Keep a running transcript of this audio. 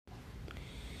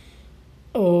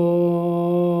Namaste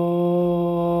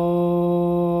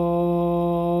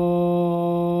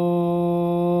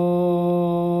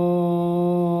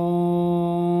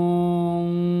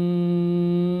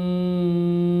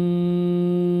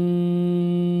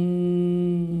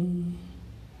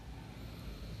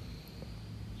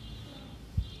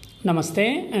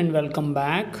and welcome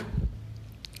back.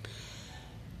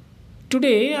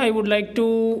 Today, I would like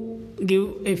to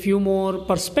give a few more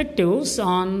perspectives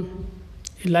on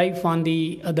life on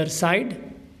the other side.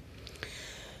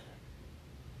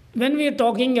 When we are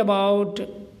talking about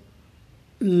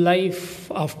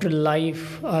life or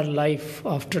life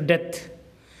after death,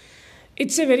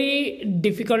 it's a very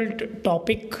difficult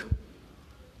topic.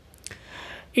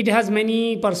 It has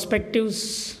many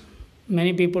perspectives.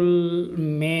 Many people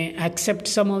may accept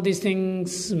some of these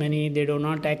things, many they do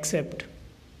not accept.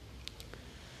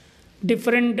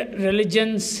 Different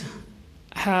religions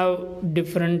have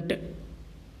different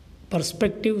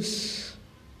perspectives.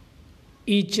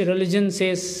 Each religion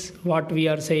says what we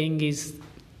are saying is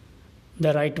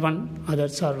the right one,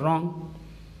 others are wrong.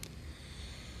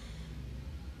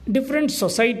 Different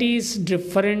societies,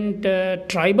 different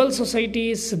tribal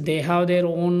societies, they have their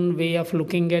own way of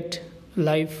looking at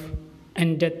life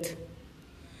and death.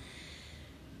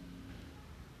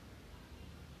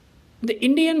 The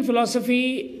Indian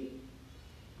philosophy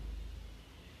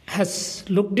has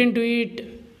looked into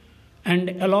it and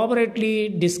elaborately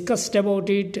discussed about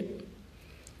it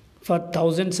for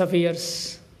thousands of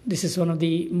years. This is one of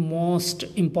the most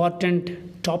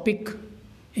important topic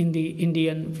in the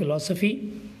Indian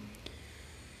philosophy.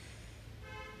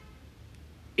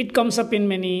 It comes up in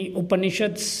many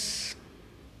Upanishads.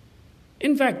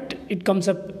 In fact, it comes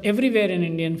up everywhere in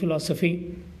Indian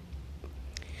philosophy.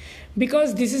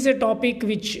 Because this is a topic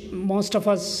which most of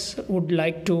us would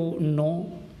like to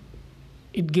know.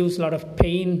 It gives a lot of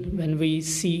pain when we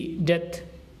see death,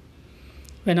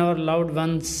 when our loved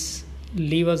ones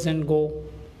leave us and go.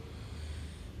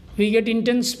 We get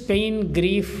intense pain,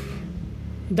 grief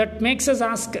that makes us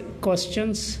ask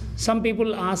questions. Some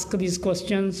people ask these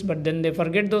questions, but then they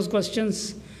forget those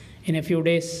questions in a few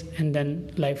days, and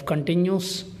then life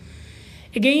continues.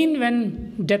 Again,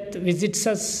 when death visits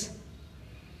us,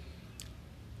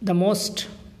 the most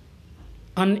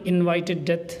uninvited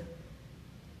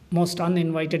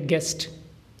guest,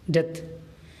 death.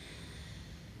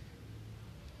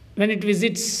 When it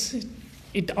visits,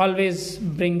 it always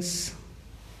brings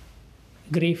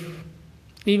grief.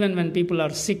 Even when people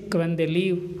are sick, when they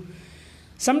leave,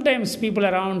 sometimes people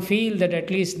around feel that at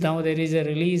least now there is a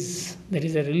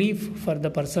relief for the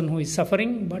person who is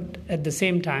suffering, but at the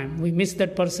same time, we miss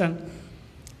that person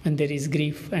when there is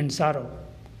grief and sorrow.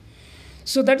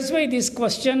 So that is why this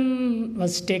question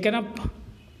was taken up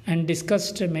and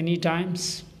discussed many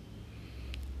times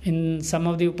in some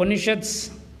of the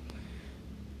Upanishads.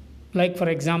 Like, for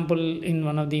example, in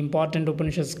one of the important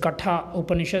Upanishads,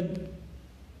 Kathopanishad,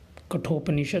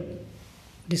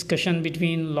 discussion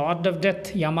between Lord of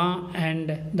Death, Yama,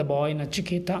 and the boy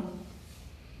Nachiketa.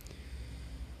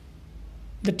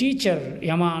 The teacher,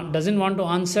 Yama, doesn't want to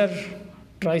answer,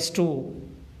 tries to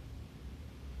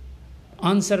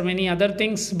answer many other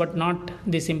things, but not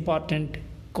this important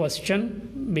question,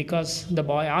 because the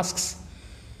boy asks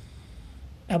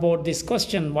about this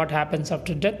question, what happens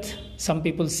after death? Some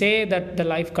people say that the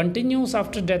life continues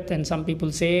after death, and some people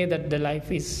say that the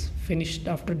life is finished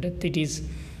after death. It is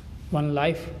one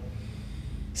life.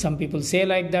 Some people say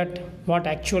like that. What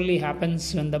actually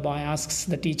happens when the boy asks?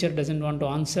 The teacher doesn't want to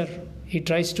answer. He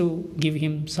tries to give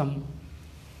him some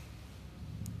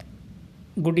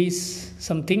goodies,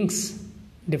 some things,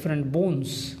 different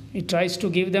boons. He tries to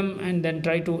give them and then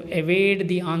try to evade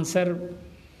the answer.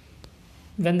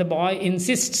 When the boy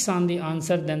insists on the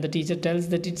answer, then the teacher tells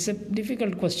that it's a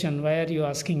difficult question. Why are you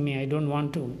asking me? I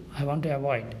want to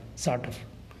avoid, sort of.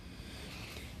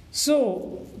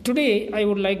 So, today I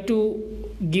would like to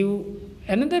give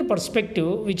another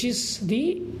perspective, which is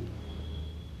the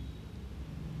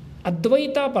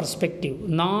Advaita perspective,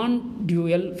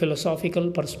 non-dual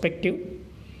philosophical perspective.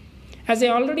 As I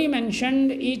already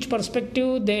mentioned, each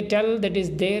perspective they tell that is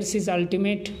theirs is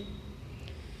ultimate.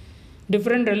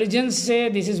 Different religions say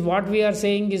this is what we are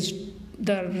saying is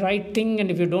the right thing,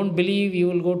 and if you don't believe, you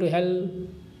will go to hell.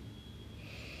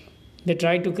 They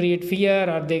try to create fear,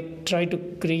 or they try to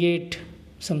create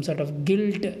some sort of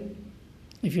guilt.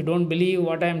 If you don't believe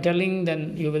what I am telling,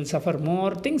 then you will suffer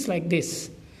more. Things like this.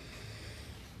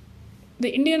 The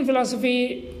Indian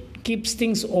philosophy keeps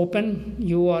things open.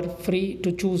 You are free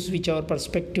to choose whichever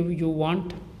perspective you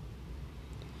want.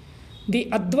 The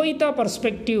Advaita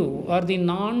perspective or the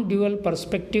non-dual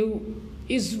perspective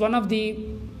is one of the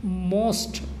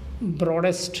most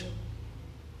broadest,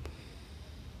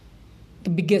 the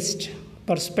biggest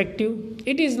perspective.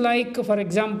 It is like, for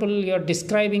example, you are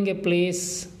describing a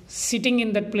place, sitting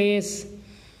in that place,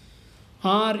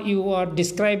 or you are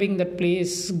describing that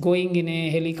place going in a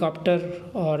helicopter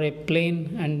or a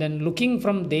plane and then looking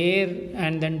from there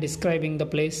and then describing the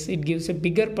place. It gives a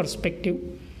bigger perspective.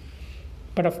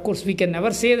 But of course, we can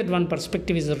never say that one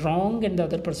perspective is wrong and the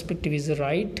other perspective is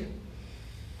right.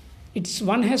 It's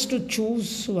one has to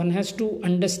choose, one has to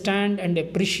understand and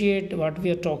appreciate what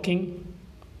we are talking.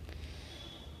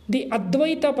 The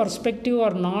Advaita perspective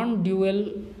or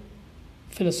non-dual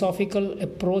philosophical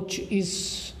approach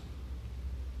is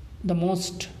the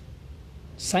most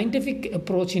scientific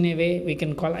approach in a way we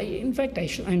can call. I'm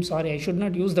sorry, I should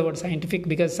not use the word scientific,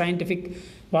 because scientific,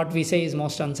 what we say, is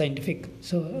most unscientific.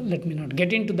 So let me not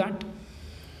get into that.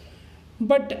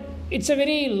 But it's a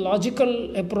very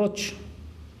logical approach.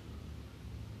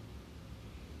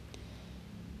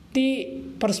 The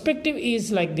perspective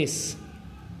is like this.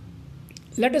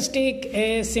 Let us take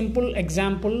a simple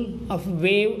example of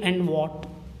wave and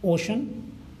ocean.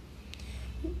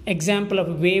 Example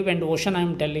of wave and ocean I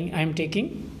am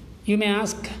taking. You may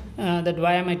ask that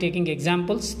why am I taking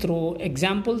examples? Through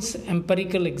examples,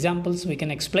 empirical examples, we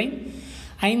can explain.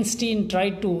 Einstein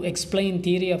tried to explain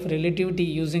theory of relativity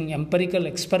using empirical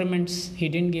experiments. He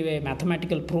didn't give a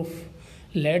mathematical proof.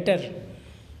 Later,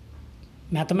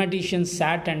 mathematicians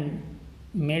sat and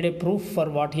made a proof for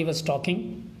what he was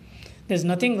talking. There's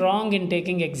nothing wrong in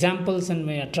taking examples and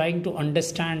we are trying to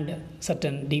understand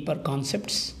certain deeper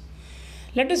concepts.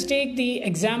 Let us take the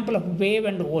example of wave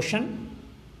and ocean.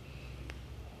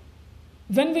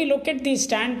 When we look at the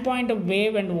standpoint of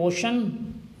wave and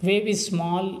ocean, wave is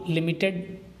small,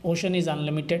 limited, ocean is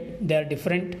unlimited, they are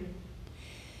different.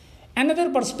 Another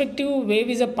perspective, wave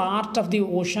is a part of the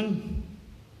ocean.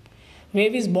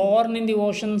 Wave is born in the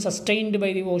ocean, sustained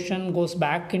by the ocean, goes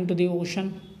back into the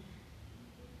ocean.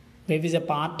 Wave is a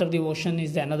part of the ocean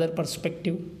is another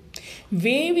perspective.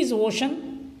 Wave is ocean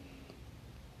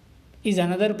is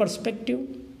another perspective,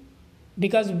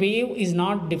 because wave is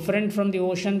not different from the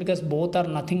ocean, because both are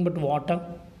nothing but water.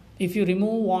 If you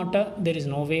remove water, there is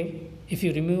no wave. If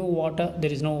you remove water,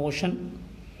 there is no ocean.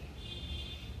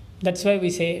 That's why we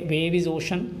say wave is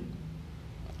ocean.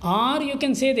 Or you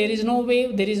can say there is no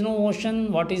wave, there is no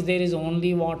ocean. What is there is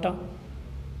only water.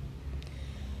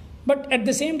 But at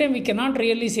the same time, we cannot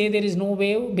really say there is no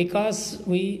wave, because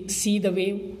we see the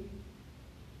wave.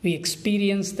 We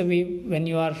experience the wave. When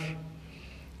you are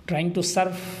trying to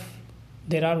surf,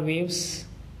 there are waves.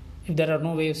 If there are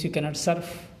no waves, you cannot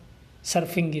surf.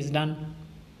 Surfing is done.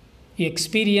 You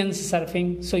experience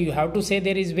surfing, so you have to say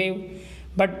there is wave.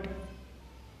 But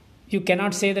you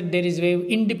cannot say that there is wave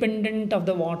independent of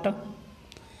the water.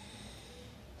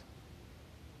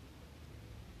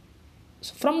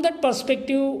 So from that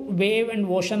perspective, wave and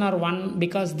ocean are one,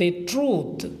 because the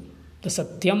truth, the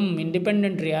satyam,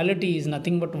 independent reality, is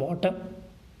nothing but water.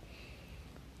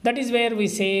 That is where we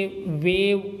say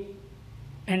wave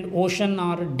and ocean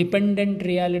are dependent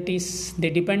realities. They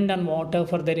depend on water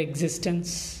for their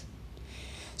existence.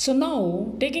 So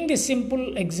now, taking this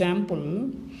simple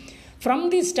example,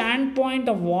 from the standpoint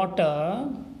of water,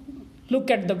 look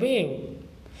at the wave.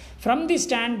 From the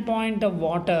standpoint of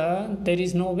water, there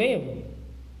is no wave.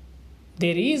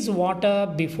 There is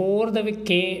water before the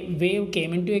wave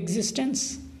came into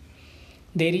existence.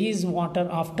 There is water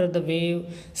after the wave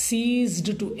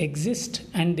ceased to exist,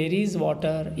 and there is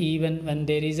water even when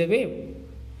there is a wave.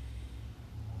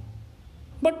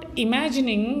 But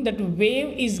imagining that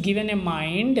wave is given a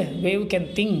mind, wave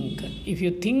can think. If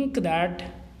you think that,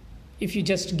 if you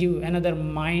just give another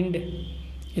mind,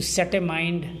 you set a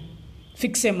mind,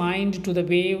 fix a mind to the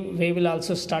wave, wave will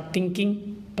also start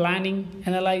thinking, planning,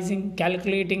 analyzing,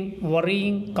 calculating,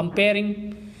 worrying,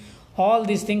 comparing. All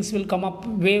these things will come up.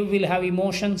 Wave will have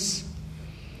emotions.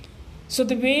 So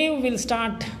the wave will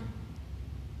start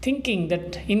thinking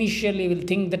that, initially will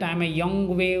think that I am a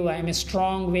young wave, I am a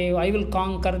strong wave, I will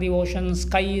conquer the ocean,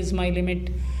 sky is my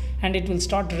limit, and it will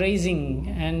start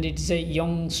rising, and it's a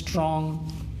young,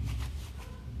 strong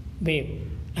wave,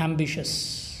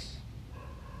 ambitious.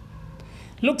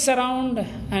 Looks around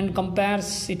and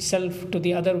compares itself to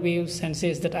the other waves and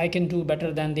says that I can do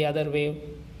better than the other wave.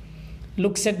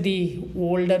 Looks at the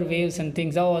older waves and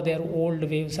thinks, oh, they are old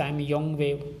waves, I am a young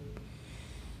wave.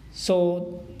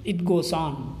 So it goes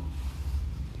on.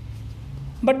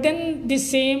 But then this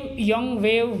same young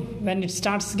wave, when it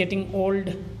starts getting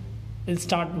old, will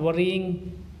start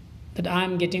worrying that I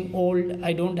am getting old,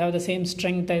 I don't have the same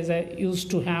strength as I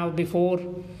used to have before.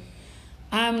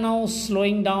 I am now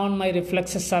slowing down, my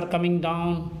reflexes are coming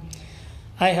down.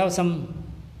 I have some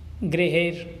grey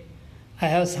hair, I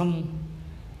have some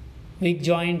weak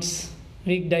joints,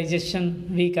 weak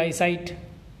digestion, weak eyesight,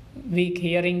 weak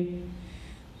hearing.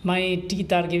 My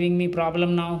teeth are giving me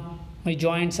problem now. My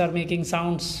joints are making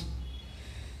sounds.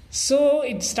 So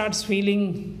it starts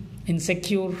feeling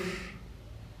insecure,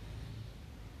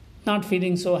 not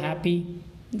feeling so happy.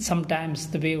 Sometimes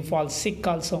the wave falls sick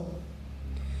also.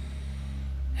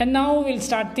 And now we'll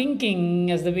start thinking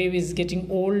as the wave is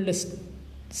getting old,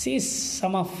 sees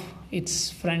some of its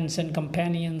friends and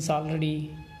companions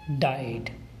already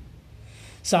died.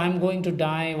 So I'm going to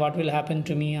die. What will happen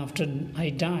to me after I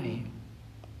die?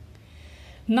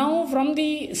 Now, from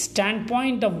the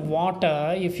standpoint of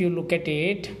water, if you look at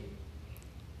it,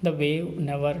 the wave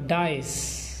never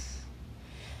dies.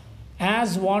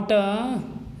 As water,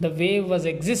 the wave was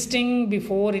existing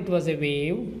before it was a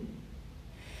wave.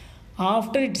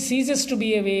 After it ceases to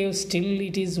be a wave, still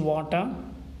it is water.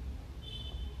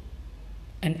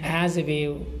 And as a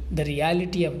wave, the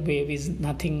reality of wave is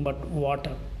nothing but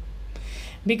water.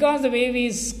 Because the wave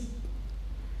is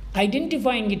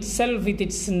identifying itself with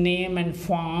its name and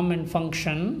form and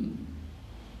function,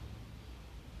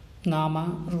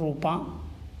 nama, rupa,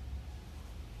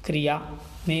 kriya,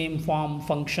 name, form,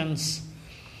 functions,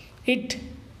 it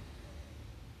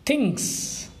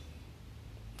thinks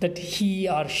that he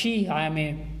or she, I am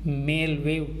a male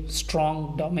wave,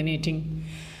 strong, dominating.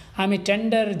 I am a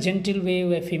tender, gentle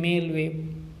wave, a female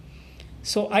wave.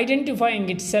 So identifying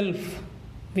itself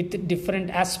with different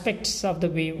aspects of the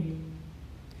wave,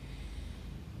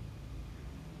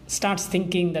 starts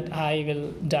thinking that I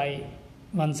will die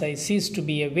once I cease to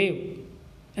be a wave.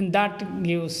 And that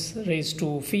gives rise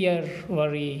to fear,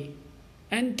 worry,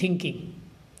 and thinking.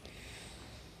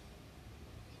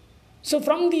 So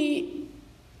from the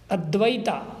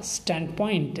Advaita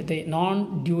standpoint, the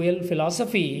non-dual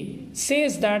philosophy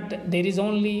says that there is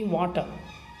only water.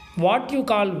 What you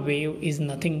call wave is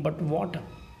nothing but water.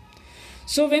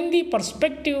 So when the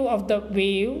perspective of the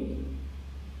wave,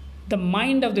 the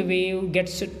mind of the wave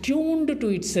gets tuned to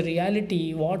its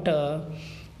reality, water,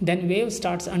 then wave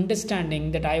starts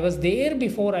understanding that I was there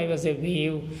before I was a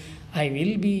wave. I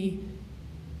will be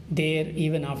there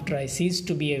even after I cease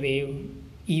to be a wave.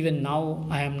 Even now,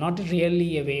 I am not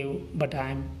really a wave, but I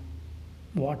am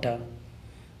water.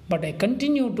 But I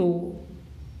continue to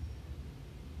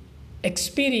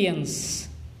experience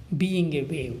being a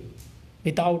wave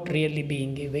without really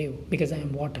being a wave because I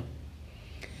am water.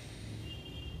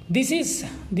 This is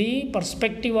the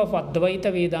perspective of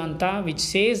Advaita Vedanta, which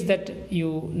says that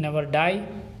you never die.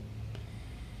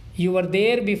 You were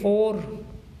there before.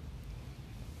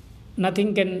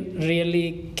 Nothing can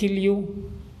really kill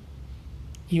you.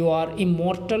 You are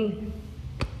immortal.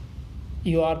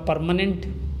 You are permanent.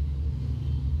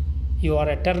 You are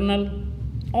eternal.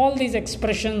 All these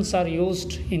expressions are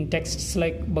used in texts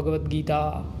like Bhagavad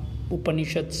Gita,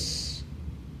 Upanishads,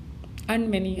 and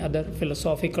many other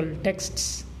philosophical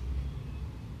texts.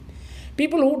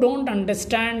 People who don't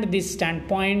understand this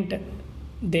standpoint,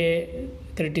 they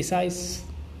criticize.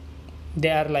 They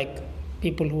are like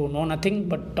people who know nothing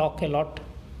but talk a lot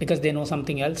because they know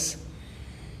something else.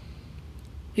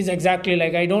 It's exactly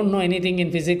like I don't know anything in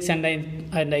physics and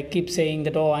I keep saying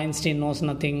that, oh, Einstein knows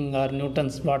nothing or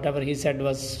Newton's whatever he said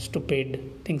was stupid,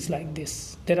 things like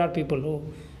this. There are people who,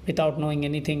 without knowing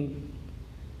anything,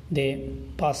 they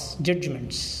pass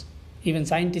judgments. Even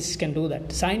scientists can do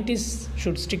that. Scientists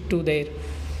should stick to their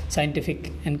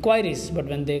scientific inquiries, but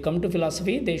when they come to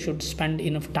philosophy, they should spend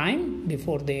enough time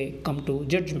before they come to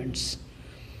judgments.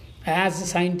 As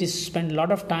scientists spend a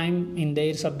lot of time in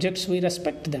their subjects, we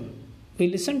respect them. We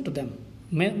listen to them.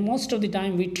 Most of the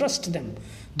time, we trust them.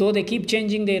 Though they keep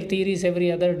changing their theories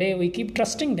every other day, we keep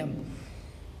trusting them.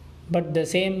 But the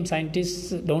same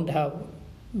scientists don't have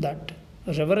that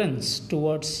reverence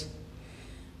towards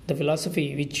the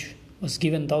philosophy which was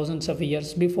given thousands of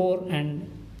years before and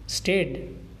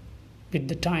stayed with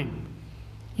the time.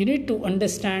 You need to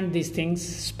understand these things,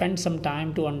 spend some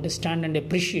time to understand and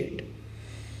appreciate.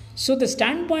 So the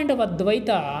standpoint of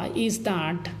Advaita is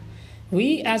that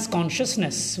we as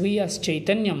consciousness, we as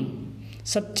Chaitanyam,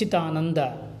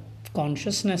 Satchitananda,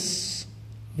 consciousness,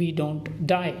 we don't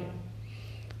die.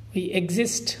 We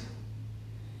exist.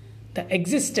 The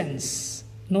existence,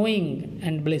 knowing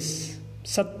and bliss,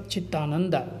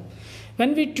 Satchitananda.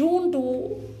 When we tune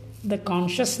to the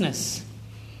consciousness,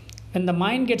 when the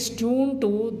mind gets tuned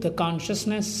to the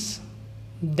consciousness,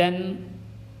 then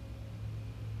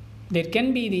there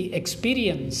can be the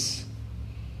experience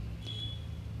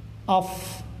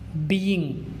of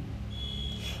being.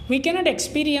 We cannot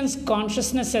experience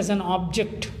consciousness as an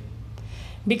object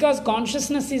because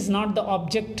consciousness is not the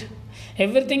object.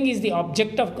 Everything is the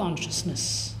object of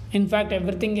consciousness. In fact,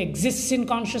 everything exists in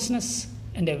consciousness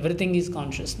and everything is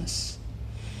consciousness.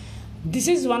 This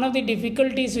is one of the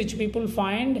difficulties which people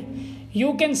find.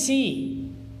 You can see,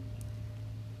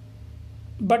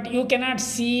 but you cannot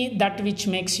see that which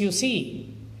makes you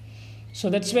see. So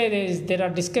that's why there are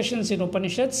discussions in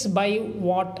Upanishads: by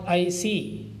what I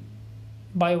see,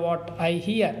 by what I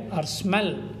hear or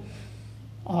smell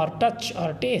or touch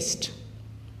or taste.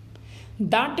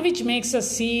 That which makes us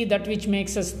see, that which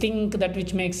makes us think, that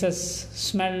which makes us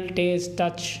smell, taste,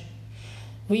 touch,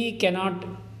 we cannot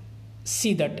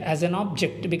see that as an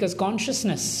object, because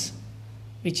consciousness,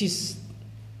 which is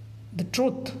the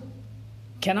truth,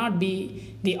 cannot be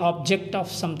the object of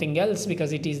something else,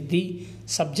 because it is the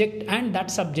subject, and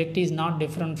that subject is not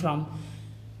different from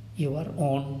your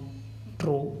own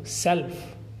true self.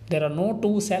 There are no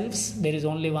two selves, there is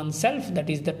only one self, that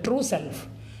is the true self.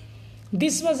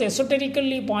 This was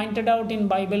esoterically pointed out in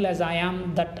Bible as I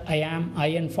am that I am, I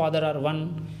and Father are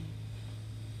one.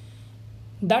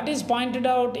 That is pointed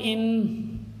out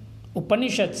in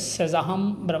Upanishads as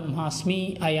Aham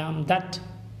Brahmasmi, I am that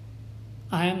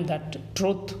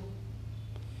truth.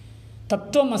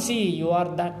 Tattvamasi, you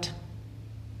are that.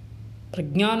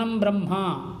 Prajnanam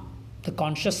Brahma, the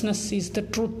consciousness is the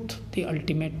truth, the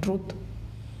ultimate truth.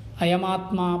 I am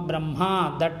Atma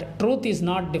Brahma, that truth is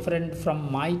not different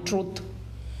from my truth.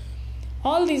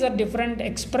 All these are different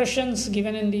expressions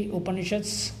given in the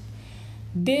Upanishads.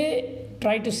 They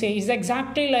try to say is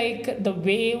exactly like the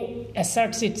wave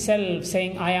asserts itself,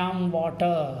 saying, I am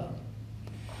water.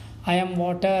 I am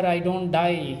water, I don't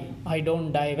die. I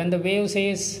don't die. When the wave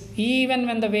says, even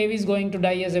when the wave is going to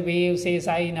die as a wave says,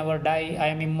 I never die, I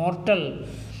am immortal,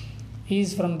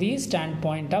 is from the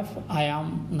standpoint of I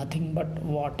am nothing but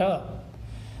water.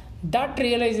 That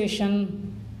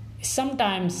realization,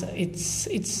 sometimes it's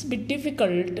a bit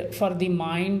difficult for the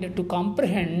mind to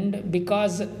comprehend,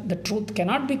 because the truth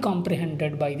cannot be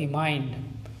comprehended by the mind.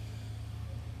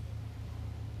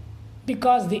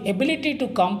 Because the ability to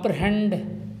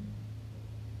comprehend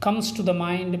comes to the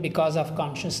mind because of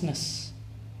consciousness.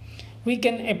 We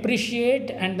can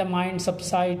appreciate and the mind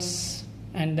subsides,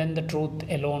 and then the truth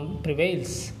alone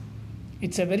prevails.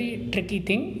 It's a very tricky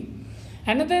thing.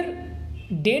 Another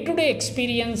day-to-day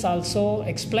experience also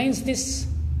explains this.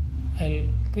 I'll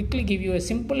quickly give you a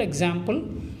simple example.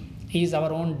 Is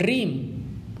our own dream.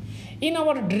 In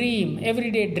our dream,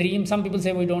 everyday dream, some people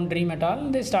say we don't dream at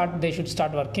all. They should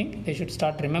start working. They should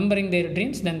start remembering their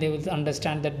dreams. Then they will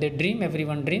understand that they dream.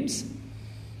 Everyone dreams.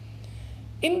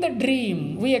 In the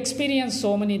dream, we experience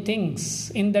so many things.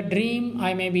 In the dream,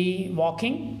 I may be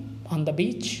walking on the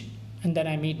beach, and then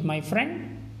I meet my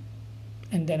friend,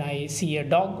 and then I see a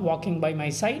dog walking by my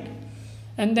side,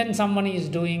 and then someone is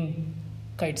doing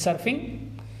kite surfing,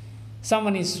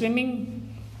 someone is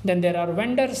swimming, then there are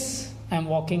vendors, I am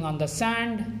walking on the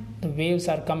sand, the waves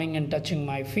are coming and touching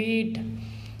my feet,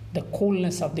 the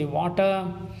coolness of the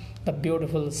water, the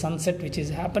beautiful sunset which is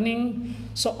happening.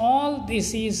 So all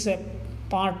this is a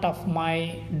part of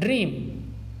my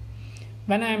dream.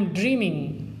 When I am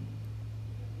dreaming,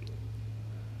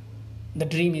 the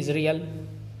dream is real.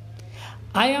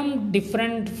 I am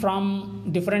different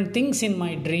from different things in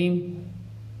my dream.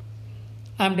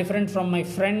 I am different from my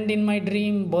friend in my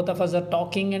dream. Both of us are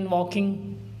talking and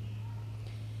walking.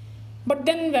 But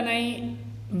then when I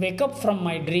wake up from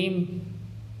my dream,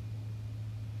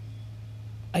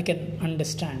 I can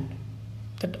understand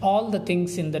that all the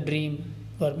things in the dream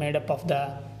were made up of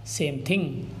the same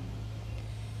thing.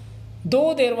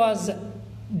 Though there was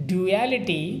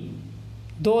duality,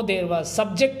 though there was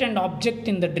subject and object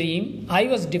in the dream, I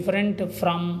was different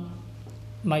from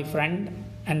my friend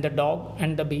and the dog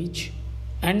and the beach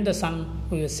and the sun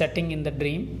who was setting in the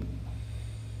dream.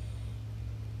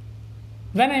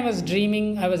 When I was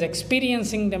dreaming, I was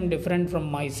experiencing them different from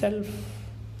myself.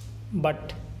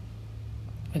 But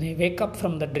when I wake up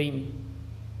from the dream,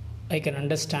 I can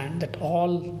understand that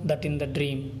all that in the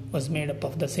dream was made up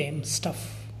of the same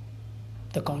stuff,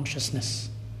 the consciousness.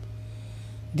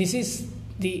 This is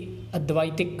the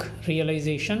Advaitic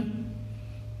realization,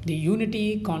 the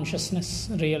unity consciousness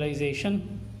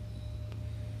realization.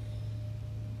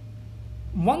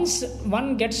 Once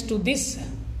one gets to this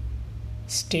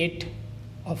state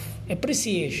of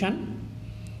appreciation,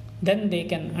 then they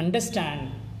can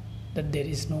understand that there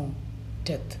is no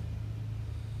death.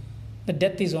 The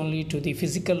death is only to the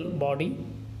physical body.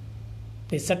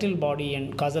 The subtle body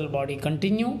and causal body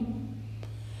continue.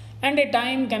 And a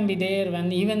time can be there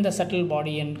when even the subtle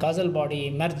body and causal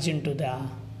body merge into the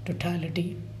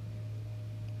totality.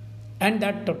 And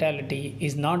that totality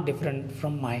is not different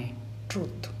from my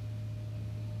truth.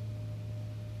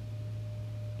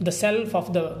 The self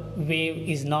of the wave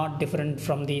is not different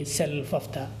from the self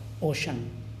of the ocean.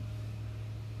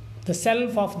 The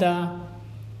self of the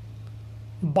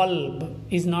bulb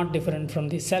is not different from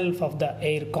the self of the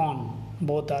air con.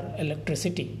 Both are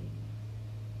electricity.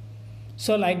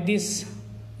 So, like this,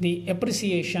 the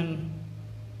appreciation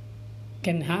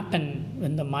can happen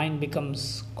when the mind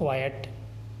becomes quiet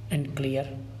and clear.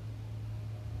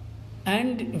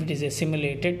 And if it is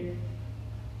assimilated,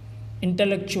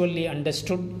 intellectually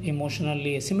understood,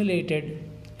 emotionally assimilated,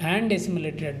 and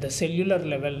assimilated at the cellular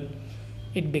level,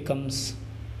 it becomes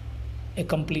a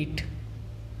complete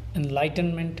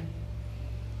enlightenment.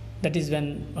 That is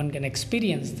when one can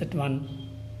experience that one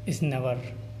is never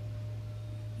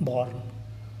born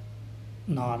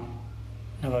nor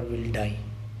never will die.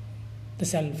 The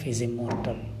self is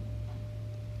immortal.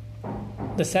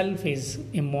 The self is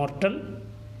immortal.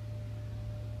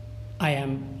 I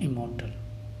am immortal.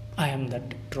 I am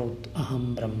that truth.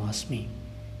 Aham Brahmasmi.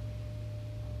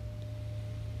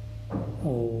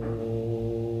 Om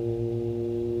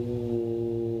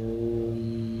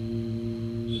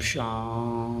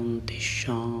Shanti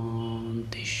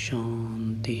Shanti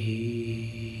Shanti.